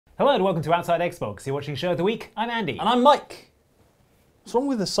Hello and welcome to Outside Xbox. You're watching Show of the Week. I'm Andy. And I'm Mike. What's wrong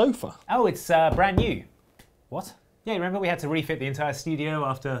with the sofa? Oh, it's brand new. What? Yeah, you remember we had to refit the entire studio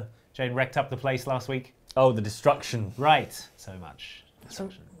after Jane wrecked up the place last week? Oh, the destruction. Right. So much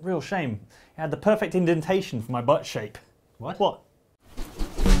destruction. It's a real shame. It had the perfect indentation for my butt shape. What? What?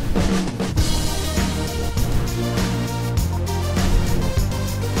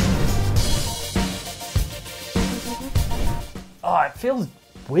 Oh, it feels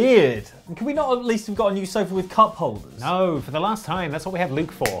weird. Can we not at least have got a new sofa with cup holders? No, for the last time. That's what we had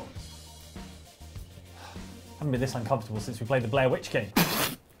Luke for. I haven't been this uncomfortable since we played the Blair Witch game.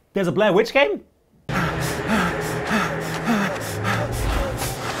 There's a Blair Witch game?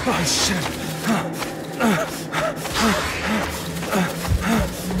 Oh, shit.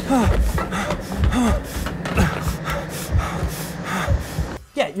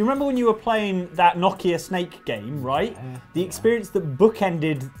 Yeah, you remember when you were playing that Nokia Snake game, right? The experience that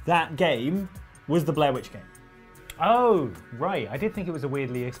bookended that game was the Blair Witch game. Oh, right. I did think it was a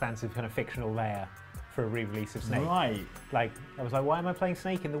weirdly expansive kind of fictional layer for a re-release of Snake. Right. Like, I was like, why am I playing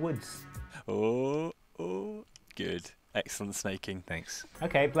Snake in the woods? Oh, good. Excellent snaking. Thanks.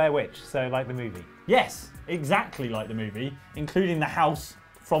 Okay, Blair Witch, so like the movie. Yes, exactly like the movie, including the house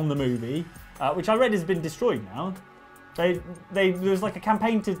from the movie, which I read has been destroyed now. There was like a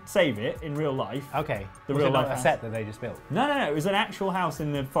campaign to save it in real life. Okay. The Was real it not life a house. set that they just built? No, it was an actual house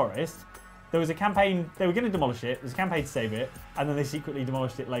in the forest. There was a campaign, they were going to demolish it, there was a campaign to save it, and then they secretly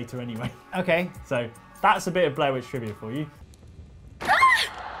demolished it later anyway. Okay. So that's a bit of Blair Witch trivia for you.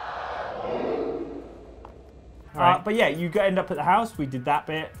 Right. But yeah, you end up at the house, we did that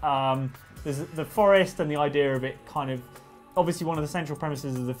bit. There's the forest and the idea of it kind of, obviously one of the central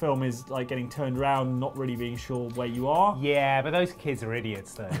premises of the film is like getting turned around, not really being sure where you are. Yeah, but those kids are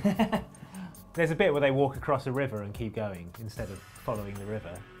idiots though. There's a bit where they walk across a river and keep going instead of following the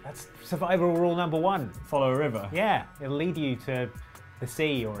river. That's survival rule number one. Follow a river. Yeah, it'll lead you to the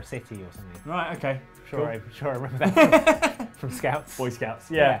sea or a city or something. Right, okay. Sure, Cool. sure I remember that from Scouts. Boy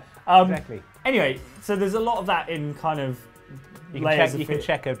Scouts, yeah. Exactly. Anyway, so there's a lot of that in kind of You layers can of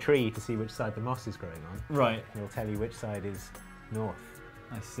check a tree to see which side the moss is growing on. Right. It'll tell you which side is north.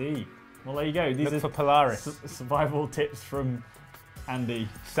 I see. Well, there you go. These Look are for Polaris. survival tips from Andy.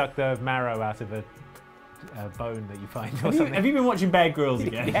 Suck the marrow out of a bone that you find or something. Have you been watching Bear Grylls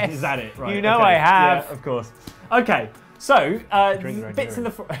again? Yes. Is that it? Right. You know okay. I have. Yeah, of course. Okay. So, Drink your own bits in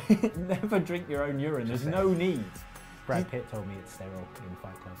urine. the never drink your own urine. There's no need. Brad Pitt told me it's sterile in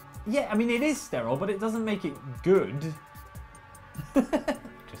Fight Club. Yeah, I mean it is sterile, but it doesn't make it good.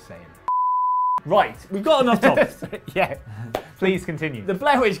 Just saying. Right, we've got enough topics. Yeah. Please continue. The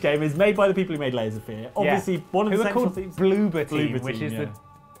Blair Witch game is made by the people who made Layers of Fear. Obviously, one of Who the are central called themes. Bloober Team, Bloober which Team, is yeah. the.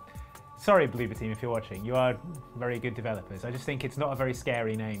 Sorry, Bloober Team, if you're watching. You are very good developers. I just think it's not a very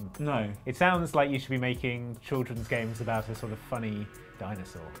scary name. No. It sounds like you should be making children's games about a sort of funny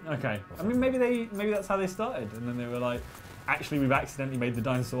dinosaur. Okay. I mean, maybe that's how they started, and then they were like, actually, we've accidentally made the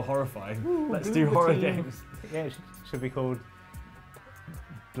dinosaur horrifying. Ooh, Let's do Bloober horror Team. games. Yeah, it should be called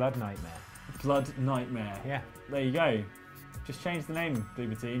Blood Nightmare. Blood Nightmare. Yeah. There you go. Just change the name,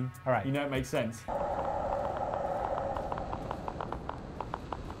 Bloober Team. All right. You know it makes sense.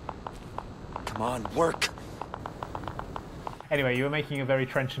 Come on, work. Anyway, you were making a very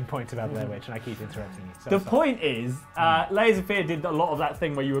trenchant point about Blair Witch, and I keep interrupting you. So The stop. point is, Layers of Fear did a lot of that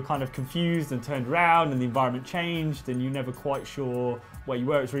thing where you were kind of confused and turned around and the environment changed and you're never quite sure where you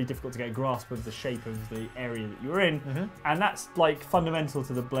were. It's really difficult to get a grasp of the shape of the area that you were in. And that's like fundamental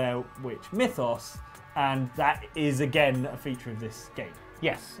to the Blair Witch mythos, and that is again a feature of this game.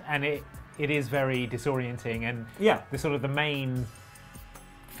 Yes, and it is very disorienting, and Yeah. the sort of the main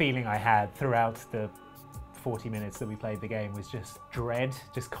feeling I had throughout the 40 minutes that we played the game was just dread,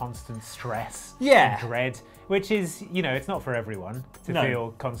 just constant stress. Yeah. And dread, which is, you know, it's not for everyone to No.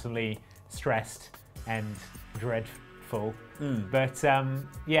 feel constantly stressed and dreadful. But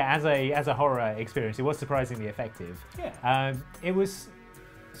yeah, as a horror experience, it was surprisingly effective. Yeah. It was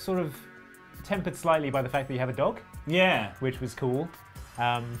sort of tempered slightly by the fact that you have a dog, Yeah. which was cool,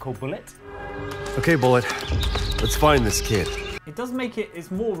 called Bullet. Okay, Bullet. Let's find this kid. It does make it's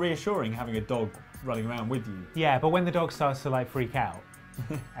more reassuring having a dog running around with you. Yeah, but when the dog starts to like freak out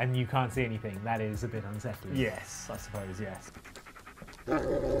and you can't see anything, that is a bit unsettling. Yes, I suppose, yes.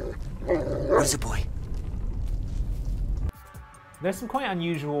 What is it, boy? There's some quite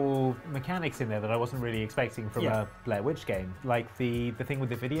unusual mechanics in there that I wasn't really expecting from Yeah. a Blair Witch game, like the thing with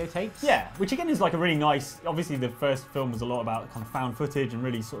the videotapes. Yeah, which again is like a really nice, obviously the first film was a lot about kind of found footage and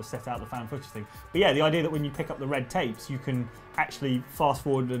really sort of set out the found footage thing. But yeah, the idea that when you pick up the red tapes, you can actually fast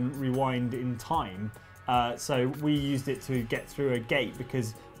forward and rewind in time. So we used it to get through a gate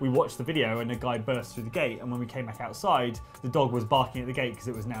because we watched the video and a guy burst through the gate, and when we came back outside, the dog was barking at the gate because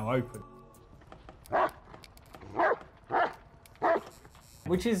it was now open.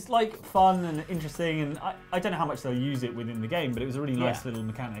 Which is like fun and interesting, and I don't know how much they'll use it within the game, but it was a really nice little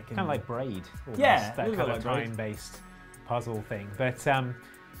mechanic. Kind of like Braid. Almost, yeah, that kind of time-based puzzle thing. But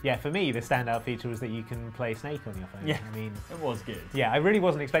yeah, for me, the standout feature was that you can play Snake on your phone. Yeah, I mean, it was good. Yeah, I really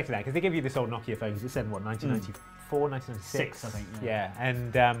wasn't expecting that because they give you this old Nokia phone. Because it said what 1994, 1996, I think. Yeah,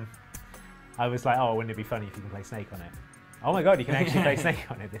 and I was like, oh, wouldn't it be funny if you can play Snake on it? Oh my god, you can actually play Snake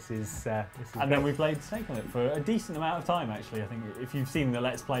on it. This is and great. then we played Snake on it for a decent amount of time, actually. I think if you've seen the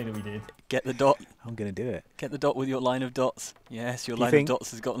Let's Play that we did. Get the dot. I'm going to do it. Get the dot with your line of dots. Yes, your line of dots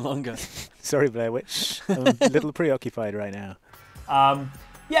has gotten longer. Sorry, Blair Witch. I'm a little preoccupied right now.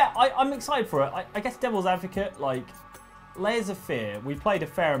 Yeah, I'm excited for it. I guess Devil's Advocate, like, Layers of Fear, we played a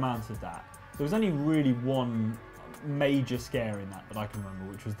fair amount of that. There was only really one major scare in that I can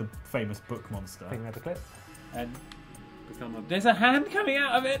remember, which was the famous book monster. I think we have a clip. And there's a hand coming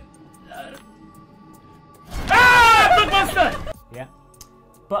out of it. Ah! Book monster! Yeah.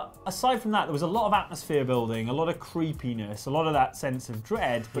 But aside from that, there was a lot of atmosphere building, a lot of creepiness, a lot of that sense of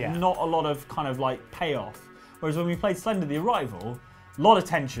dread, but not a lot of kind of like payoff. Whereas when we played Slender the Arrival, a lot of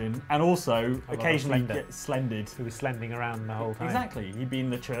tension, and also occasionally get slended. He was slending around the whole time. Exactly. He'd be in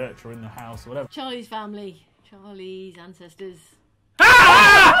the church or in the house or whatever. Charlie's family, Charlie's ancestors.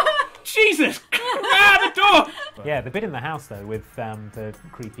 Ah! Jesus! Ah, the door! Yeah, the bit in the house though with the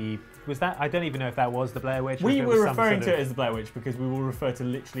creepy. Was that? I don't even know if that was the Blair Witch. We were referring to it as the Blair Witch because we will refer to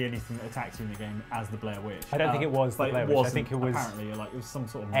literally anything that attacks you in the game as the Blair Witch. I don't think it was the Blair Witch. I think it was apparently like it was some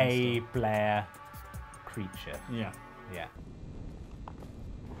sort of a Blair creature. Yeah. Yeah.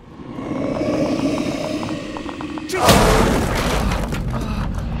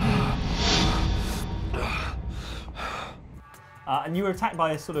 And you were attacked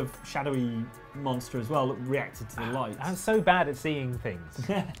by a sort of shadowy monster as well that reacted to the light. I'm so bad at seeing things.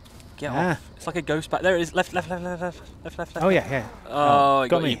 Get off. It's like a ghost back. There it is. Left. Oh, yeah. Oh,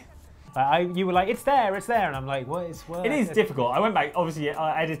 got me. You were like, it's there, and I'm like, what? It is difficult. I went back, obviously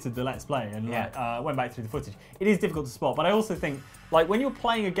I edited the Let's Play and went back through the footage. It is difficult to spot, but I also think, like when you're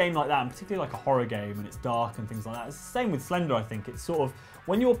playing a game like that, and particularly like a horror game and it's dark and things like that, it's the same with Slender, I think. It's sort of,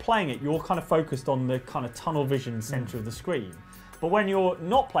 when you're playing it, you're kind of focused on the kind of tunnel vision center of the screen. But when you're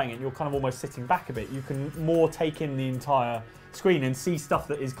not playing it, you're kind of almost sitting back a bit. You can more take in the entire screen and see stuff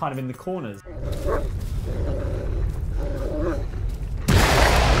that is kind of in the corners.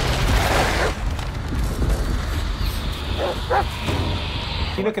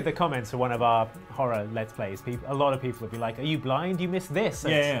 If you look at the comments for one of our horror Let's Plays, a lot of people would be like, are you blind? You missed this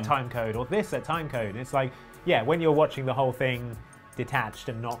at time code, or this at time code. And it's like, yeah, when you're watching the whole thing detached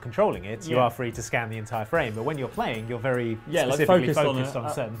and not controlling it, you are free to scan the entire frame. But when you're playing, you're very specifically focused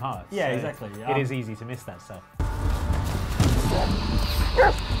on certain parts. Yeah, so exactly. It is easy to miss that stuff.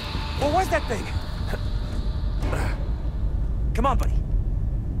 What was that thing? Come on, buddy.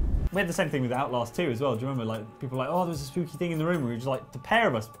 We had the same thing with Outlast 2 as well. Do you remember, like, people were like, oh, there's a spooky thing in the room. We were just like, the pair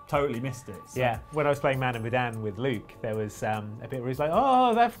of us totally missed it. So. Yeah, when I was playing Man and Medan with Luke, there was a bit where he's like,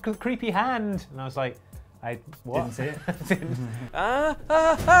 oh, that creepy hand. And I was like, what? Didn't see it.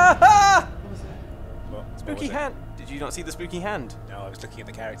 Spooky hand. Did you not see the spooky hand? No, I was looking at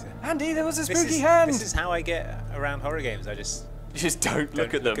the character. Andy, there was a spooky hand. This is how I get around horror games. I just don't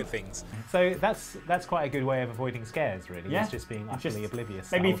look at them. Look at things. So that's quite a good way of avoiding scares, really. Yeah. It's just being utterly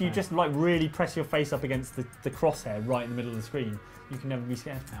oblivious. Maybe if you just like really press your face up against the crosshair right in the middle of the screen, you can never be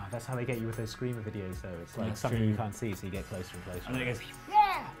scared. Oh, that's how they get you with those screamer videos, though. It's like something you can't see, so you get closer and closer. And then it goes,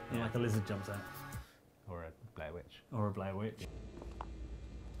 yeah! And like a lizard jumps out. Or a Blair Witch. Or a Blair Witch.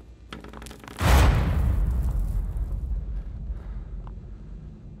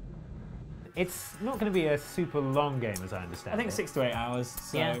 It's not going to be a super long game, as I understand. I think it. 6 to 8 hours.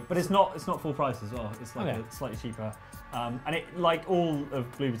 So, Yeah. but it's not full price as well. It's like slightly cheaper. And it, like all of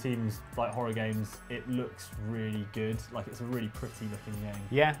Bloober Team's like horror games, it looks really good. Like it's a really pretty looking game.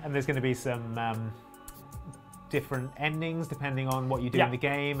 Yeah, and there's going to be some different endings depending on what you do in the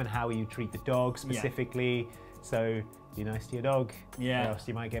game and how you treat the dog specifically. So be nice to your dog, or else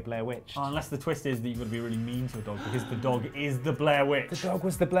you might get Blair Witch. Oh, unless the twist is that you've got to be really mean to a dog because the dog is the Blair Witch. The dog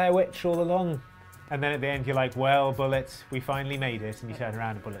was the Blair Witch all along. And then at the end you're like, well, Bullet, we finally made it. And you turn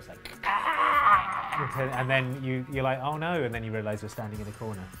around and Bullet's like, and then you're like, oh no, and then you realise you're standing in a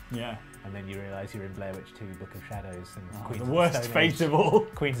corner. Yeah. And then you realise you're in Blair Witch 2, Book of Shadows, and Queens the of the worst Stone fate Age. of all.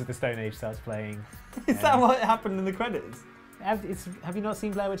 Queens of the Stone Age starts playing. Is that what happened in the credits? Have you not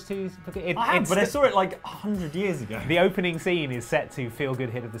seen Blair Witch 2? I have, but I saw it like 100 years ago. The opening scene is set to "Feel Good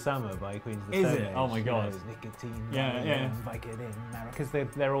Hit of the Summer" by Queens of the Stone Age. Oh my god! Nicotine, yeah. Because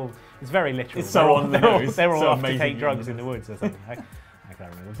they're all. It's very literal. It's so on the nose. They're all off to take drugs in the woods or something. I can't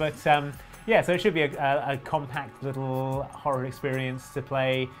remember. But yeah, so it should be a compact little horror experience to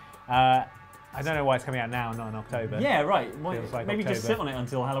play. I don't know why it's coming out now, not in October. Yeah, right. Well, like maybe October. just sit on it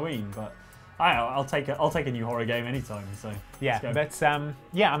until Halloween, but I'll take a new horror game anytime. So yeah, but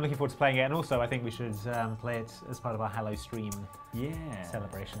yeah, I'm looking forward to playing it, and also I think we should play it as part of our Hallow Stream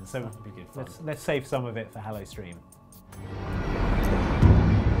celebration. So that would be good fun. Let's save some of it for Hallow Stream.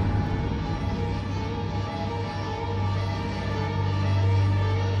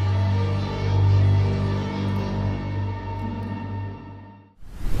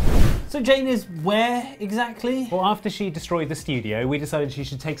 So Jane is where exactly? Well, after she destroyed the studio, we decided she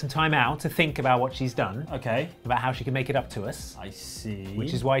should take some time out to think about what she's done. Okay. About how she can make it up to us. I see.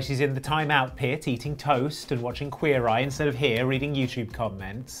 Which is why she's in the timeout pit, eating toast and watching Queer Eye instead of here reading YouTube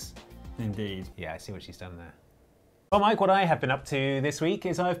comments. Indeed. Yeah, I see what she's done there. Well, Mike, what I have been up to this week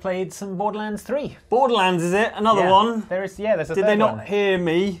is I've played some Borderlands 3. Borderlands, is it? Another one? There's a third one. Did they not hear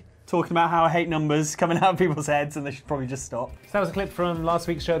me talking about how I hate numbers coming out of people's heads and they should probably just stop? So that was a clip from last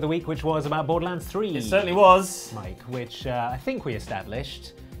week's show of the week, which was about Borderlands 3. It certainly was. Mike, which I think we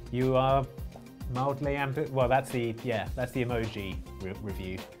established. You are mildly well, that's the emoji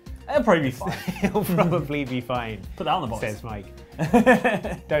review. It'll probably be fine. It'll probably be fine. Put that on the box. Says Mike.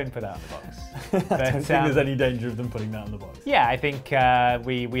 Don't put that on the box. But, I don't think there's any danger of them putting that on the box. Yeah, I think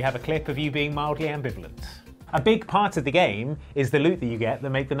we have a clip of you being mildly ambivalent. A big part of the game is the loot that you get that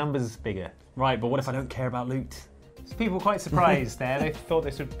make the numbers bigger. Right, but what if I don't care about loot? So people were quite surprised there. They thought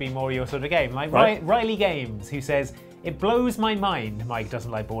this would be more your sort of game. Like Right. Riley Games, who says, "It blows my mind Mike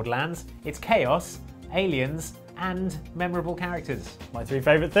doesn't like Borderlands. It's chaos, aliens, and memorable characters." My three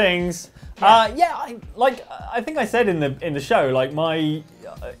favourite things. Yeah. I think I said in the show, like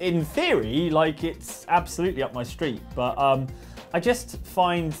in theory, like it's absolutely up my street, but I just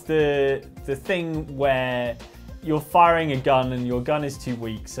find the thing where you're firing a gun and your gun is too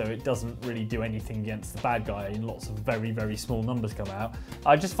weak, so it doesn't really do anything against the bad guy, and lots of very, very small numbers come out.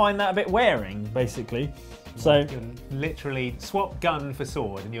 I just find that a bit wearing, basically. So you're literally swap gun for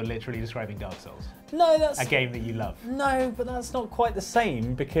sword, and you're literally describing Dark Souls. No, that's a game that you love. No, but that's not quite the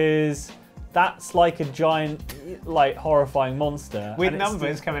same, because that's like a giant, like, horrifying monster. With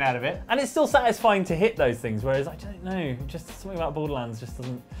numbers coming out of it. And it's still satisfying to hit those things, whereas I don't know, just something about Borderlands just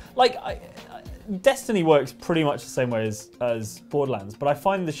doesn't... Like, Destiny works pretty much the same way as Borderlands, but I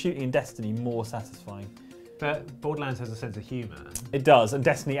find the shooting in Destiny more satisfying. But Borderlands has a sense of humour. It does, and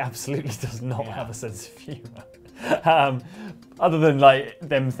Destiny absolutely does not have a sense of humour. Other than like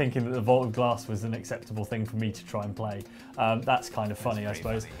them thinking that the Vault of Glass was an acceptable thing for me to try and play. That's kind of funny, I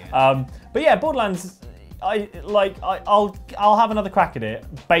suppose. Funny, yeah. But yeah, Borderlands, I'll have another crack at it,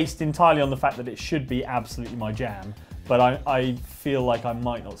 based entirely on the fact that it should be absolutely my jam. But I feel like I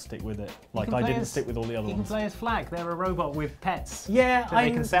might not stick with it. Like I didn't stick with all the other ones. You can play as Flak. They're a robot with pets. Yeah,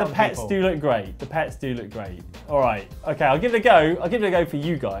 the pets people. do look great. The pets do look great. All right, okay, I'll give it a go. I'll give it a go for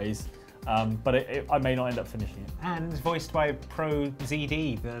you guys. But I may not end up finishing it. And voiced by Pro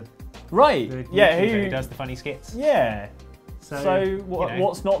ZD, the YouTuber who does the funny skits. Yeah. So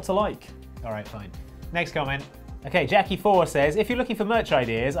what's not to like? All right, fine. Next comment. Okay, Jackie4 says, "If you're looking for merch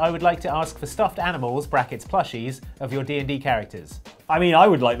ideas, I would like to ask for stuffed animals (brackets plushies) of your D&D characters." I mean, I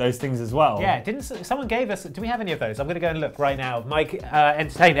would like those things as well. Yeah, didn't someone gave us? Do we have any of those? I'm going to go and look right now. Mike,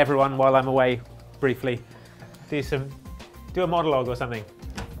 entertain everyone while I'm away briefly. Do a monologue or something.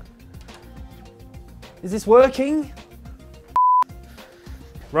 Is this working?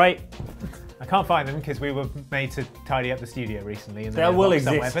 Right. I can't find them because we were made to tidy up the studio recently. And they will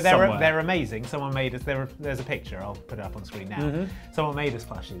exist somewhere. But they're amazing. Someone made us. There's a picture. I'll put it up on screen now. Someone made us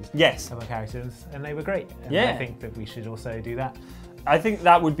plushes. Yes. Of our characters, and they were great. And yeah. I think that we should also do that. I think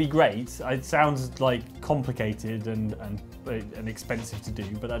that would be great. It sounds like complicated and expensive to do,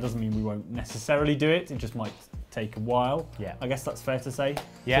 but that doesn't mean we won't necessarily do it. It just might take a while. Yeah. I guess that's fair to say.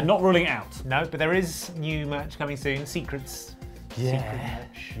 Yeah. So not ruling it out. No, but there is new merch coming soon. Secrets. Yeah. Secret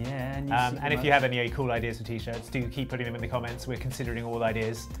merch. Yeah. And if you have any cool ideas for t-shirts, do keep putting them in the comments. We're considering all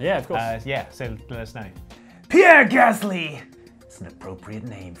ideas. Yeah, of course. Yeah, so let us know. Pierre Gasly! It's an appropriate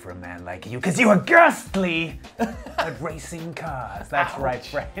name for a man like you, because you are ghastly at racing cars. That's right,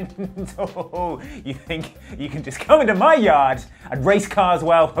 friend. Oh, you think you can just come into my yard and race cars?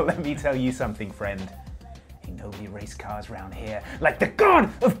 Well, let me tell you something, friend. Ain't nobody race cars around here like the god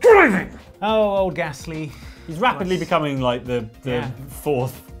of driving! Oh, old Ghastly. He's rapidly becoming like the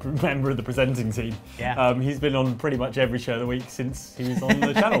fourth member of the presenting team. Yeah. He's been on pretty much every show of the week since he was on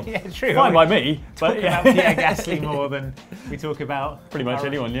the channel. Yeah, true. Fine by me, but about Pierre Gasly more than we talk about pretty much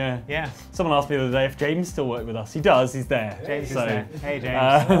anyone. Yeah. Yeah. Someone asked me the other day if James still worked with us. He does. He's there. James is there. Hey,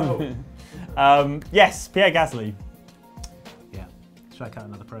 James. Yes, Pierre Gasly. Yeah. Should I cut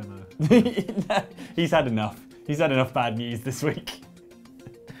another promo? He's had enough. He's had enough bad news this week.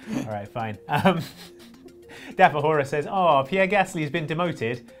 All right, fine. Dapper Horror says, "Oh, Pierre Gasly's been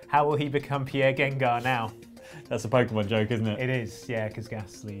demoted. How will he become Pierre Gengar now?" That's a Pokemon joke, isn't it? It is, yeah, because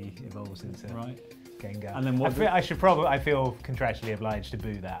Gasly evolves into Gengar. And then what? I feel contractually obliged to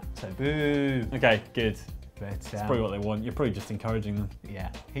boo that. So boo. Okay, good. But that's probably what they want. You're probably just encouraging them. Yeah.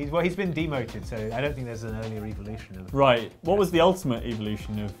 He's been demoted, so I don't think there's an earlier evolution of. Right. What was the ultimate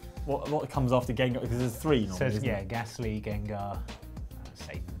evolution of what comes after Gengar? Because there's 3 normally. So yeah, Gasly, Gengar,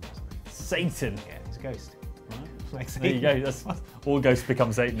 Satan. Satan. Yeah, it's a ghost. Like there you go. That's, all ghosts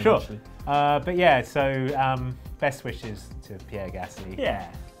become Satan. Sure. Eventually. But yeah, so best wishes to Pierre Gasly. Yeah.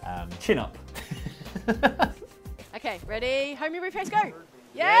 Chin up. Okay, ready? Home your briefcase, go.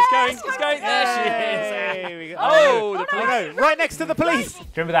 Yeah, it's going. There she is. There we go. Oh, the police. Oh, no, right next to the police. Do you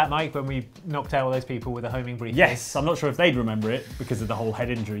remember that, Mike, when we knocked out all those people with a homing briefcase? Yes, I'm not sure if they'd remember it because of the whole head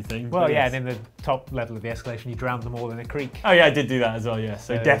injury thing. Well, yeah, yes. and in the top level of the escalation, you drowned them all in a creek. Oh yeah, I did do that as well, yeah,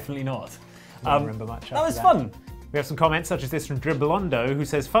 so definitely not. I don't remember much. That was fun. We have some comments, such as this from Dribblondo, who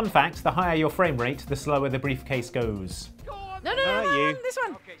says, "Fun fact, the higher your frame rate, the slower the briefcase goes." No, this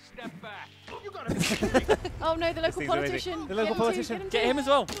one. Okay, step back. You gotta oh no, the local politician. The local politician. Get him as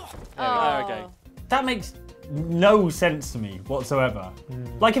well. Oh. Okay. That makes no sense to me whatsoever.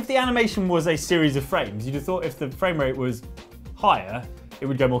 Like if the animation was a series of frames, you'd have thought if the frame rate was higher, it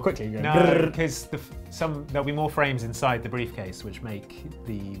would go more quickly. No, because there'll be more frames inside the briefcase, which make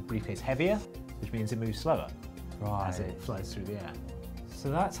the briefcase heavier, which means it moves slower as it flies through the air. So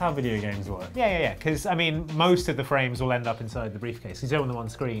that's how video games work. Yeah. Because I mean, most of the frames will end up inside the briefcase. These don't want them on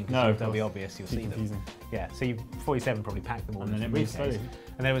screen. No, they'll be obvious. You'll see confusing. them. Yeah. So 47 probably packed them all And in the then it moves briefcase. slowly.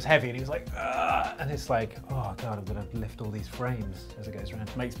 And then it was heavy, and he was like, "Ugh," and it's like, oh god, I'm gonna lift all these frames as it goes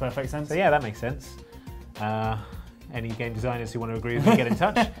around. Makes perfect sense. So yeah, that makes sense. Any game designers who want to agree with me, get in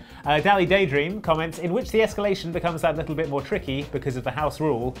touch. Dally Daydream comments, "In which the escalation becomes that little bit more tricky because of the house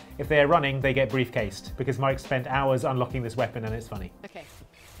rule. If they are running, they get briefcased. Because Mike spent hours unlocking this weapon and it's funny." Okay.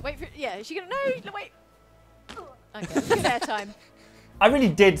 Wait for yeah, is she gonna no wait. Okay, good airtime. I really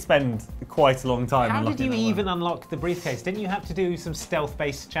did spend quite a long time How unlocking did you that even one. unlock the briefcase? Didn't you have to do some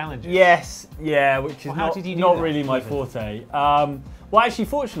stealth-based challenges? Yes, yeah, which is How did you do not that, really my even? forte. Well, actually,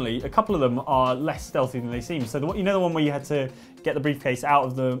 fortunately, a couple of them are less stealthy than they seem. So the one where you had to get the briefcase out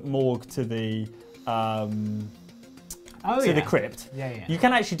of the morgue to the the crypt. Yeah. You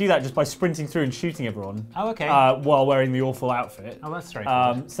can actually do that just by sprinting through and shooting everyone. Oh, okay. While wearing the awful outfit. Oh, that's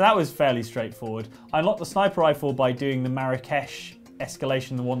straightforward. So that was fairly straightforward. I unlocked the sniper rifle by doing the Marrakesh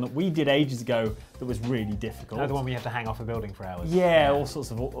escalation, the one that we did ages ago that was really difficult. Oh, the one where you have to hang off a building for hours. Yeah, all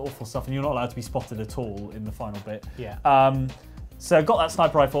sorts of awful stuff, and you're not allowed to be spotted at all in the final bit. Yeah. So I got that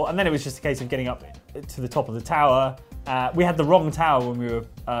sniper rifle, and then it was just a case of getting up to the top of the tower. We had the wrong tower when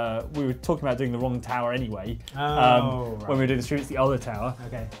we were talking about doing the wrong tower anyway. Right. When we were doing the stream, it's the other tower.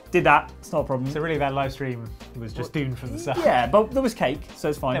 Okay. Did that, it's not a problem. So really that live stream was just doomed from the start. Yeah, but there was cake, so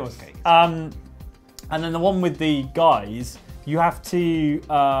it's fine. There was cake. And then the one with the guys, you have to,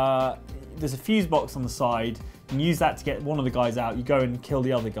 there's a fuse box on the side, and use that to get one of the guys out. You go and kill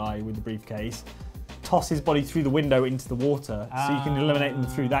the other guy with the briefcase, toss his body through the window into the water, so you can eliminate them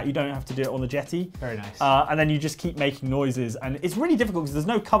through that. You don't have to do it on the jetty. Very nice. And then you just keep making noises, and it's really difficult because there's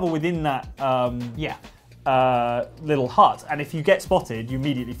no cover within that little hut, and if you get spotted, you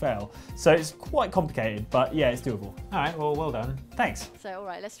immediately fail. So it's quite complicated, but yeah, it's doable. All right, well done. Thanks. So all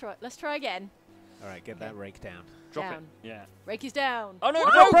right, let's try again. All right, get that rake down. Drop Down. it. Yeah. Rake is down. Oh no,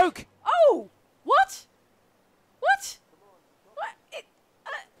 Whoa! it broke! Oh! What? What? What?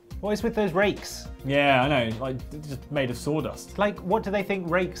 What is with those rakes? Yeah, I know, like just made of sawdust. Like, what do they think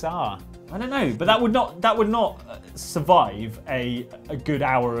rakes are? I don't know, but that would not survive a good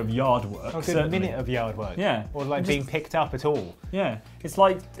hour of yard work. A good minute of yard work. Yeah. Or like being picked up at all. Yeah, it's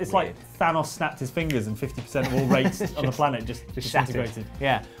like Thanos snapped his fingers and 50% of all rakes on the planet just disintegrated.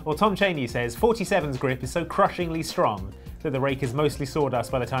 Yeah. Well, Tom Cheney says 47's grip is so crushingly strong that the rake is mostly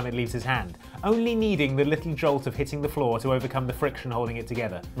sawdust by the time it leaves his hand, only needing the little jolt of hitting the floor to overcome the friction holding it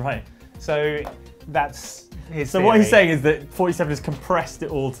together. Right. So that's his So theory. what he's saying is that 47 has compressed it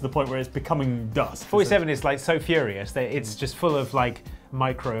all to the point where it's becoming dust. 47 is like so furious that it's just full of like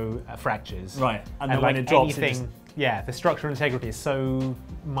micro fractures. Right. And then like when it drops, anything, yeah, the structural integrity is so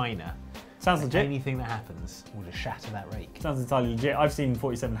minor Sounds legit. Anything that happens will just shatter that rake. Sounds entirely legit. I've seen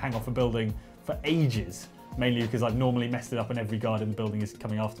 47 hang off a building for ages, mainly because I've normally messed it up and every guard in the building is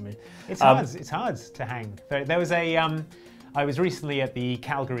coming after me. It's hard. It's hard to hang. There was a. I was recently at the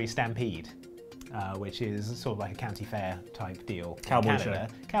Calgary Stampede, which is sort of like a county fair type deal. Cowboy show.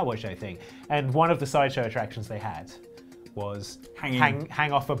 Cowboy show thing. And one of the sideshow attractions they had was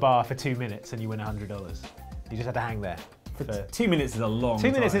hang off a bar for 2 minutes and you win $100. You just had to hang there. For 2 minutes is a long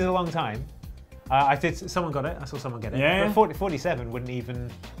time. 2 minutes is a long time. Someone got it. I saw someone get it. Yeah. But 47 wouldn't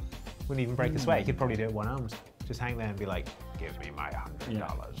even break a sweat. You could probably do it one-armed. Just hang there and be like, give me my $100. Yeah.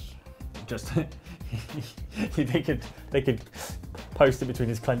 Just they could post it between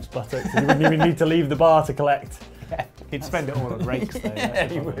his clenched buttocks. He wouldn't even need to leave the bar to collect. Yeah, he'd spend it all on rakes though. Yeah,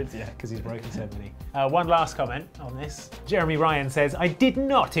 he would, yeah. Because he's broken so many. One last comment on this. Jeremy Ryan says, I did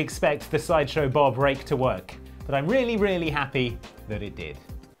not expect the Sideshow Bob rake to work, but I'm really, really happy that it did.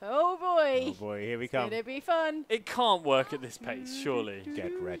 Oh boy. Oh boy, here we come. It'll be fun. It can't work at this pace, surely.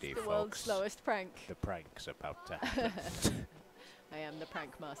 Get ready, It's the folks. world's slowest prank. The prank's about to happen. I am the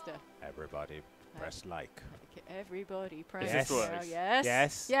prank master. Everybody, press like. Everybody prank. Yes. Now. Yes.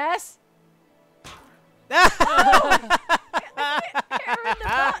 Yes. Yes.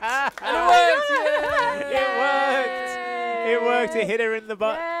 It worked. It hit her in the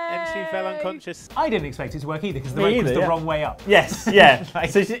butt, and she fell unconscious. I didn't expect it to work either because the rake was the wrong way up. Yes, yeah.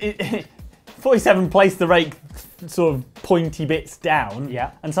 So 47 placed the rake sort of pointy bits down.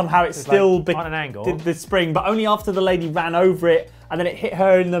 Yeah. And somehow it still like on an angle. did the spring, but only after the lady ran over it, and then it hit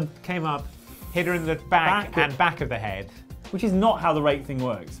her in the Came up, hit her in the back and back of the head. which is not how the rake thing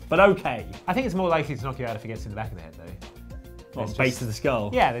works. But okay. I think it's more likely to knock you out if it gets in the back of the head though. Well, the base of the skull.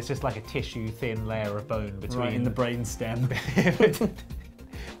 Yeah, there's just like a tissue thin layer of bone between Right in the brain stem.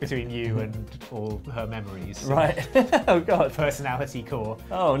 between you and all her memories. Right. Oh god. Personality core.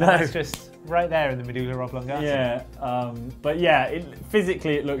 Oh no. It's just right there in the medulla oblongata. Yeah. But yeah,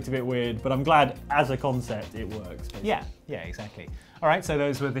 physically it looked a bit weird, but I'm glad as a concept it works. Basically. Yeah. Yeah. Exactly. All right. So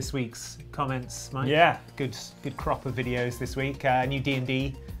those were this week's comments, Mike. Yeah. Good crop of videos this week. New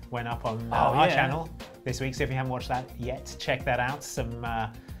D&D went up on our channel this week. So if you haven't watched that yet, check that out. Some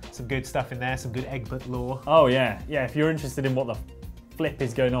good stuff in there. Some good Egbert lore. Oh yeah. Yeah. If you're interested in what the flip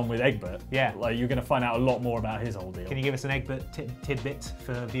is going on with Egbert, yeah, like you're going to find out a lot more about his whole deal. Can you give us an Egbert tidbit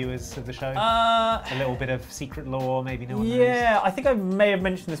for viewers of the show? A little bit of secret lore, maybe no one knows. Yeah, I think I may have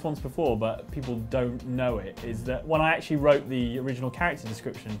mentioned this once before, but people don't know it, is that when I actually wrote the original character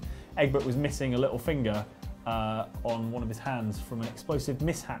description, Egbert was missing a little finger on one of his hands from an explosive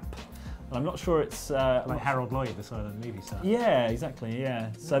mishap. And I'm not sure it's... like Harold Lloyd, the silent movie star. Yeah, exactly,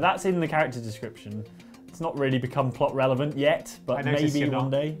 yeah. So that's in the character description. It's not really become plot relevant yet, but maybe one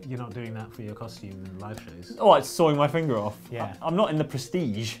day. You're not doing that for your costume in live shows. Oh, it's sawing my finger off. Yeah. I'm not in the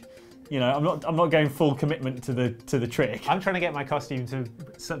prestige. You know, I'm not going full commitment to the trick. I'm trying to get my costume to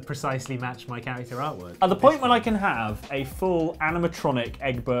precisely match my character artwork. At the point when I can have a full animatronic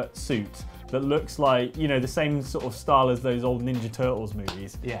Egbert suit that looks like, you know, the same sort of style as those old Ninja Turtles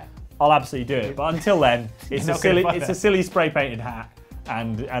movies. Yeah. I'll absolutely do it. But until then, it's a silly spray painted hat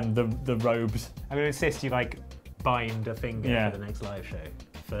and the robes. I'm going to insist you like bind a finger for the next live show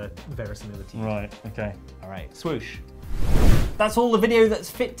for verisimilitude. Right. Okay. All right. Swoosh. That's all the video that's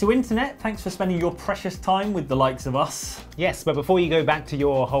fit to internet. Thanks for spending your precious time with the likes of us. Yes, but before you go back to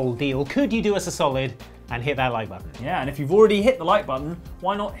your whole deal, could you do us a solid and hit that like button? Yeah, and if you've already hit the like button,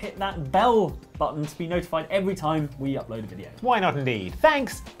 why not hit that bell button to be notified every time we upload a video? Why not indeed?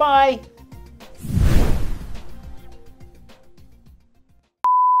 Thanks. Bye.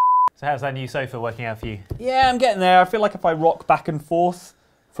 So how's that new sofa working out for you? Yeah, I'm getting there. I feel like if I rock back and forth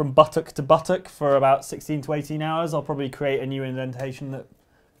from buttock to buttock for about 16 to 18 hours, I'll probably create a new indentation that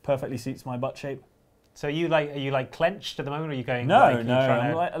perfectly suits my butt shape. So are you like clenched at the moment, or are you going? No,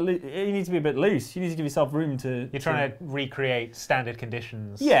 you need to be a bit loose. You need to give yourself room to. You're trying to recreate standard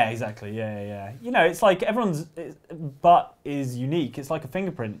conditions. Yeah, exactly. Yeah. You know, it's like everyone's butt is unique. It's like a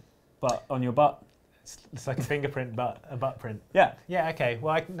fingerprint, but on your butt. It's like a fingerprint, but a butt print. Yeah. Yeah. Okay.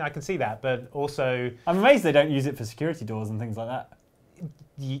 Well, I can see that, but also I'm amazed they don't use it for security doors and things like that.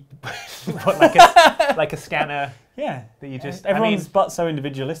 What, like a scanner? Yeah. That you just. Everyone's butt's so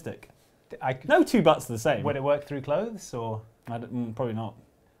individualistic. No two butts are the same. Would it work through clothes or? Probably not.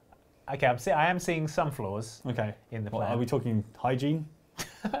 Okay, I am seeing some flaws. Okay. In the plan. Are we talking hygiene?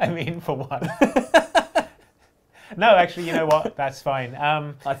 I mean, for what? No, actually, you know what? That's fine.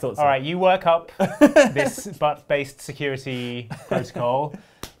 I thought so. All right, you work up this butt-based security protocol,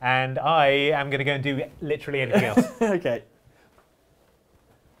 and I am going to go and do literally anything else. Okay.